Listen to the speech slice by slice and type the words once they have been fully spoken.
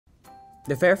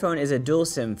The Fairphone is a dual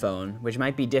SIM phone, which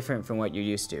might be different from what you're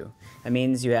used to. That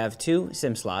means you have 2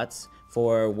 SIM slots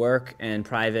for work and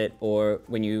private or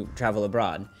when you travel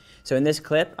abroad. So in this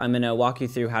clip, I'm going to walk you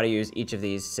through how to use each of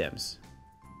these SIMs.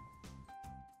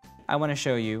 I want to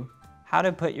show you how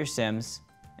to put your SIMs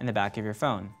in the back of your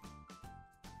phone.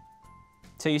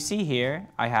 So you see here,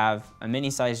 I have a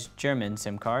mini-sized German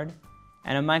SIM card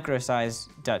and a micro-sized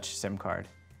Dutch SIM card.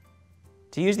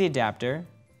 To use the adapter,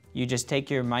 you just take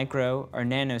your micro or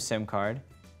nano SIM card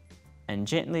and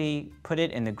gently put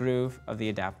it in the groove of the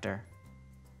adapter.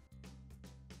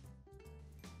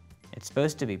 It's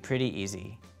supposed to be pretty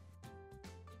easy.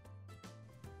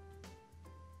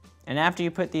 And after you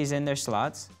put these in their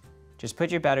slots, just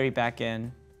put your battery back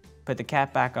in, put the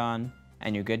cap back on,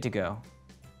 and you're good to go.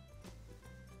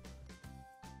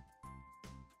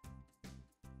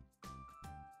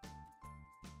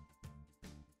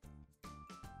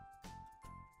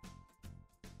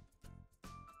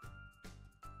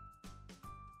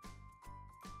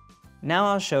 Now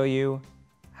I'll show you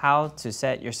how to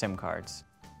set your SIM cards.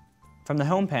 From the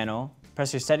home panel,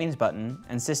 press your settings button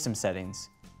and system settings.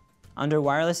 Under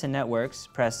wireless and networks,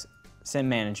 press SIM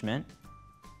management,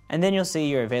 and then you'll see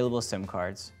your available SIM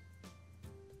cards.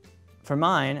 For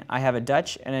mine, I have a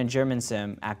Dutch and a German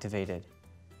SIM activated.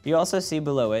 You also see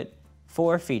below it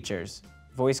 4 features: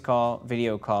 voice call,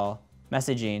 video call,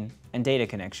 messaging, and data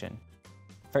connection.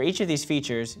 For each of these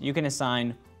features, you can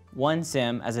assign 1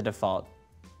 SIM as a default.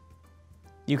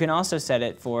 You can also set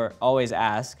it for always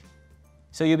ask,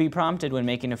 so you'll be prompted when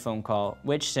making a phone call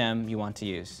which SIM you want to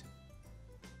use.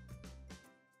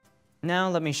 Now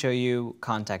let me show you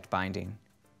contact binding.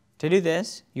 To do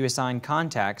this, you assign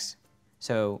contacts.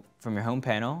 So from your home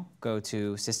panel, go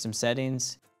to System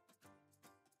Settings,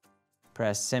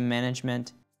 press SIM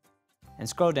Management, and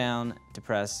scroll down to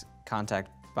press Contact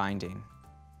Binding.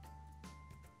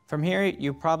 From here,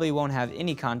 you probably won't have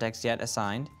any contacts yet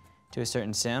assigned to a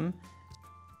certain SIM,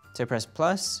 so press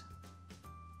plus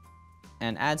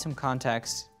and add some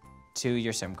contacts to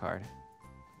your SIM card.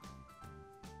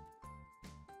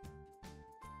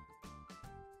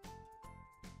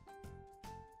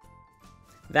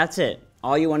 That's it.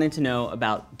 All you wanted to know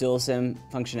about dual SIM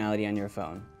functionality on your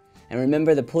phone. And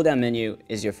remember, the pull-down menu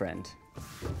is your friend.